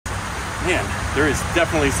Man, there is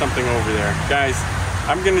definitely something over there. Guys,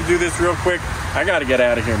 I'm gonna do this real quick. I gotta get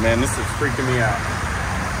out of here, man. This is freaking me out.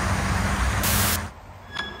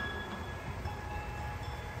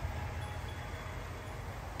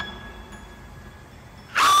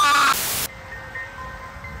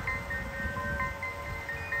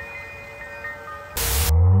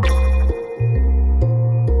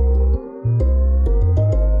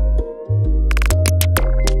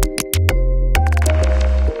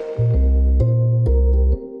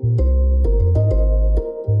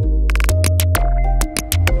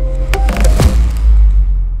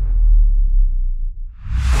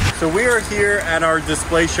 So we are here at our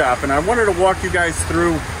display shop, and I wanted to walk you guys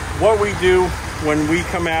through what we do when we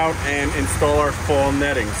come out and install our fall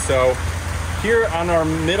netting. So here on our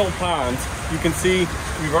middle pond, you can see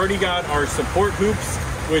we've already got our support hoops,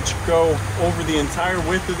 which go over the entire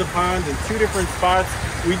width of the pond in 2 different spots.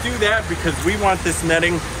 We do that because we want this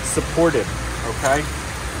netting supported, okay?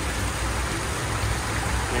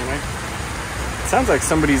 And it sounds like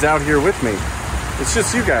somebody's out here with me. It's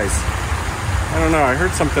just you guys. I don't know, I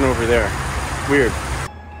heard something over there. Weird.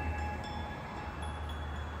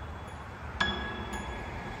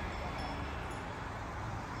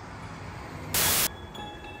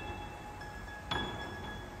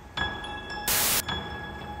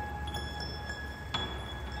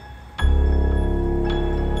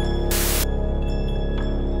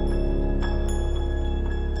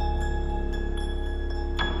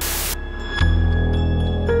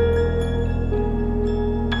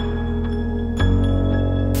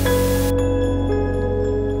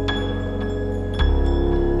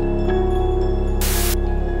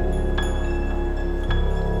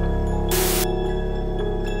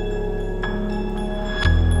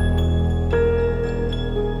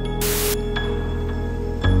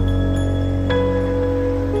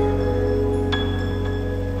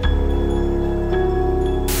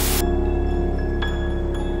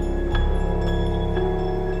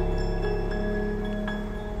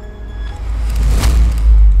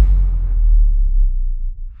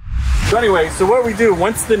 So anyway, so what we do,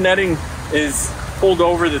 once the netting is pulled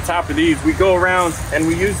over the top of these, we go around and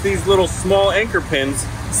we use these little small anchor pins,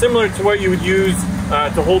 similar to what you would use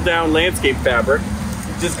to hold down landscape fabric.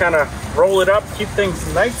 You just kind of roll it up, keep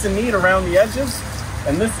things nice and neat around the edges,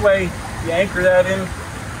 and this way you anchor that in.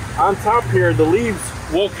 On top here, the leaves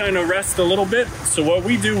will kind of rest a little bit. So what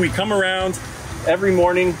we do, we come around every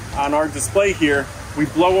morning on our display here, we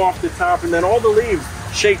blow off the top, and then all the leaves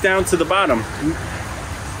shake down to the bottom.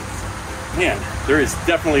 Man, there is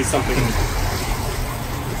definitely something. There's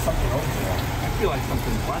something over there. I feel like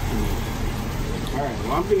something's watching me. All right,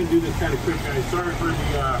 well, I'm going to do this kind of quick, guys. Sorry for the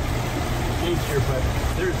change here, but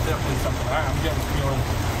there's definitely something. I'm getting a feeling.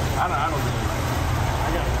 I don't really like it.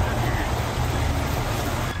 I got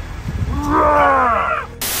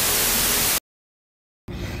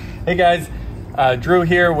it. Hey guys, Drew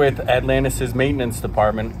here with Atlantis' maintenance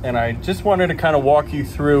department, and I just wanted to kind of walk you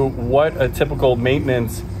through what a typical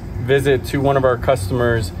maintenance visit to one of our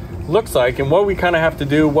customers looks like and what we kind of have to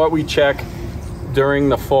do, what we check during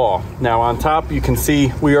the fall. Now on top, you can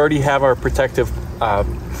see we already have our protective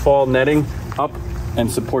fall netting up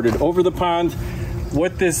and supported over the pond.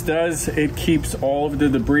 What this does, it keeps all of the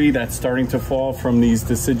debris that's starting to fall from these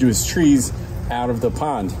deciduous trees out of the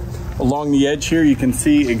pond. Along the edge here, you can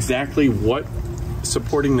see exactly what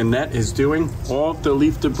supporting the net is doing. All of the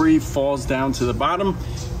leaf debris falls down to the bottom,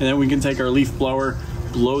 and then we can take our leaf blower,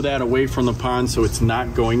 blow that away from the pond so it's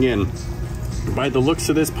not going in. By the looks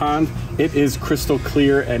of this pond, it is crystal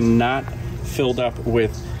clear and not filled up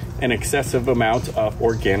with an excessive amount of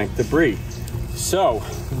organic debris. So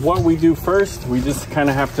what we do first, we just kind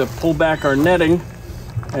of have to pull back our netting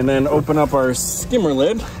and then open up our skimmer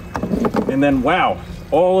lid, and then wow,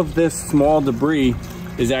 all of this small debris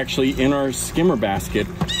is actually in our skimmer basket,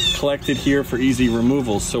 collected here for easy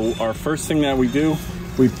removal. So our first thing that we do,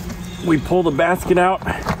 we pull the basket out,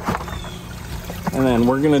 and then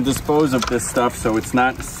we're gonna dispose of this stuff so it's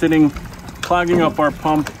not sitting, clogging up our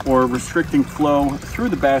pump or restricting flow through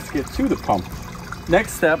the basket to the pump.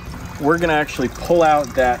 Next step, we're gonna actually pull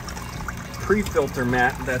out that pre-filter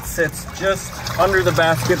mat that sits just under the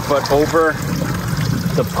basket but over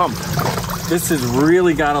the pump. This has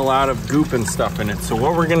really got a lot of goop and stuff in it. So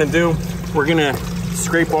what we're gonna do, we're gonna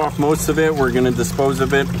scrape off most of it. We're gonna dispose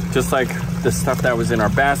of it just like the stuff that was in our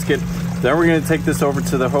basket. Then we're gonna take this over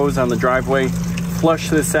to the hose on the driveway, flush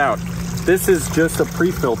this out. This is just a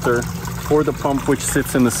pre-filter for the pump which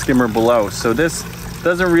sits in the skimmer below. So this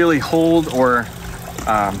doesn't really hold or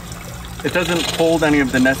it doesn't hold any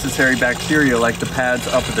of the necessary bacteria like the pads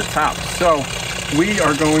up at the top. So we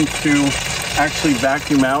are going to actually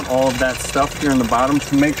vacuum out all of that stuff here in the bottom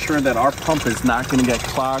to make sure that our pump is not going to get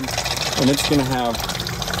clogged, and it's going to have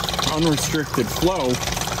unrestricted flow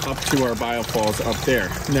up to our biofalls up there.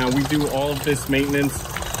 Now, we do all of this maintenance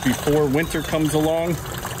before winter comes along,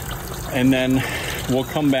 and then we'll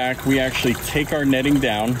come back. We actually take our netting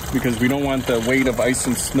down because we don't want the weight of ice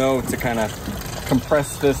and snow to kind of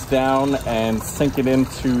compress this down and sink it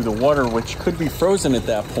into the water, which could be frozen at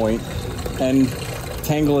that point, and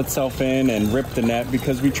tangle itself in and rip the net,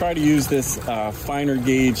 because we try to use this finer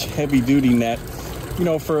gauge heavy duty net, you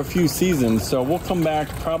know, for a few seasons. So we'll come back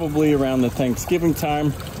probably around the Thanksgiving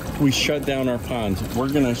time. We shut down our pond. We're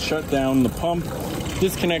gonna shut down the pump,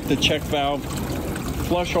 disconnect the check valve,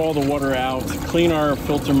 flush all the water out, clean our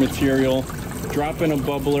filter material, drop in a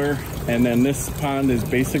bubbler, and then this pond is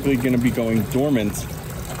basically going to be going dormant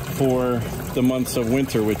for the months of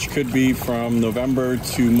winter, which could be from November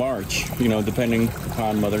to March, you know, depending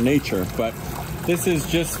upon Mother Nature. But this is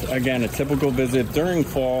just, again, a typical visit during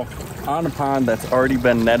fall on a pond that's already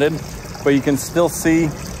been netted, but you can still see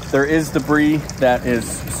there is debris that is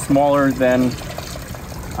smaller than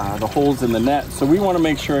the holes in the net. So we want to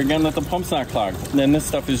make sure, again, that the pump's not clogged. And then this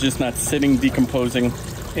stuff is just not sitting, decomposing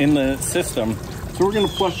in the system. So we're going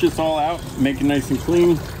to flush this all out, make it nice and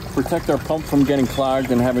clean, protect our pump from getting clogged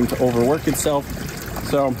and having to overwork itself.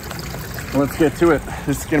 So let's get to it.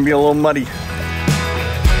 This is going to be a little muddy.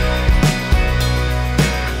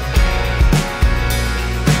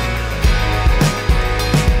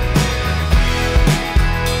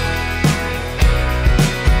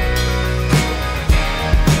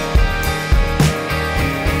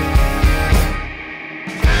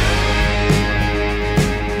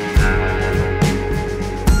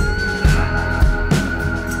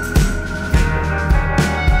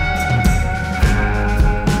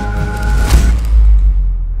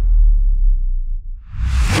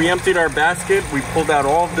 We emptied our basket, we pulled out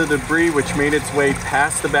all of the debris which made its way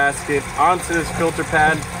past the basket onto this filter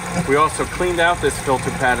pad. We also cleaned out this filter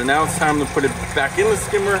pad, and now it's time to put it back in the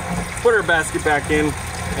skimmer, put our basket back in,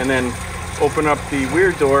 and then open up the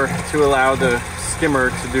weir door to allow the skimmer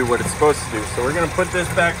to do what it's supposed to do. So we're gonna put this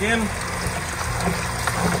back in.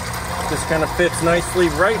 This kind of fits nicely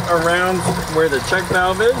right around where the check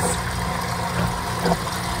valve is.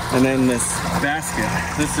 And then this basket,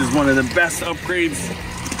 this is one of the best upgrades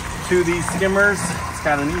to these skimmers. It's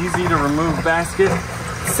got an easy to remove basket.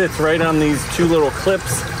 It sits right on these two little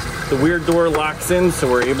clips. The weir door locks in, so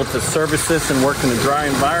we're able to service this and work in a dry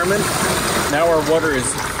environment. Now our water is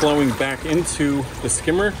flowing back into the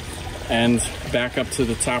skimmer and back up to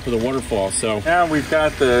the top of the waterfall. So now we've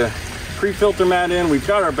got the pre-filter mat in, we've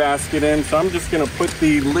got our basket in, so I'm just gonna put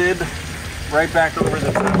the lid right back over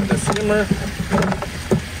the top of the skimmer,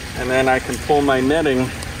 and then I can pull my netting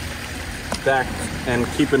back and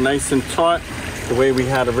keep it nice and taut the way we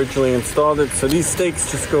had originally installed it. So these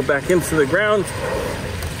stakes just go back into the ground,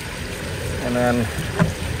 and then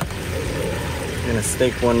I'm gonna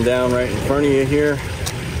stake one down right in front of you here.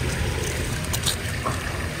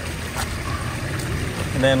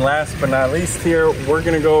 And then last but not least here, we're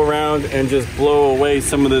gonna go around and just blow away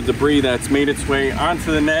some of the debris that's made its way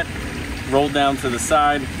onto the net, roll down to the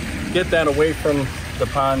side, get that away from the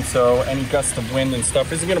pond, so any gust of wind and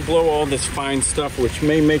stuff isn't going to blow all this fine stuff which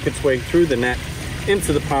may make its way through the net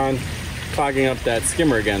into the pond, clogging up that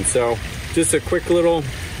skimmer again. So just a quick little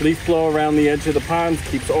leaf blow around the edge of the pond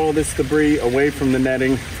keeps all this debris away from the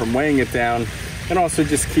netting from weighing it down, and also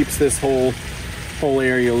just keeps this whole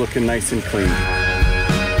area looking nice and clean.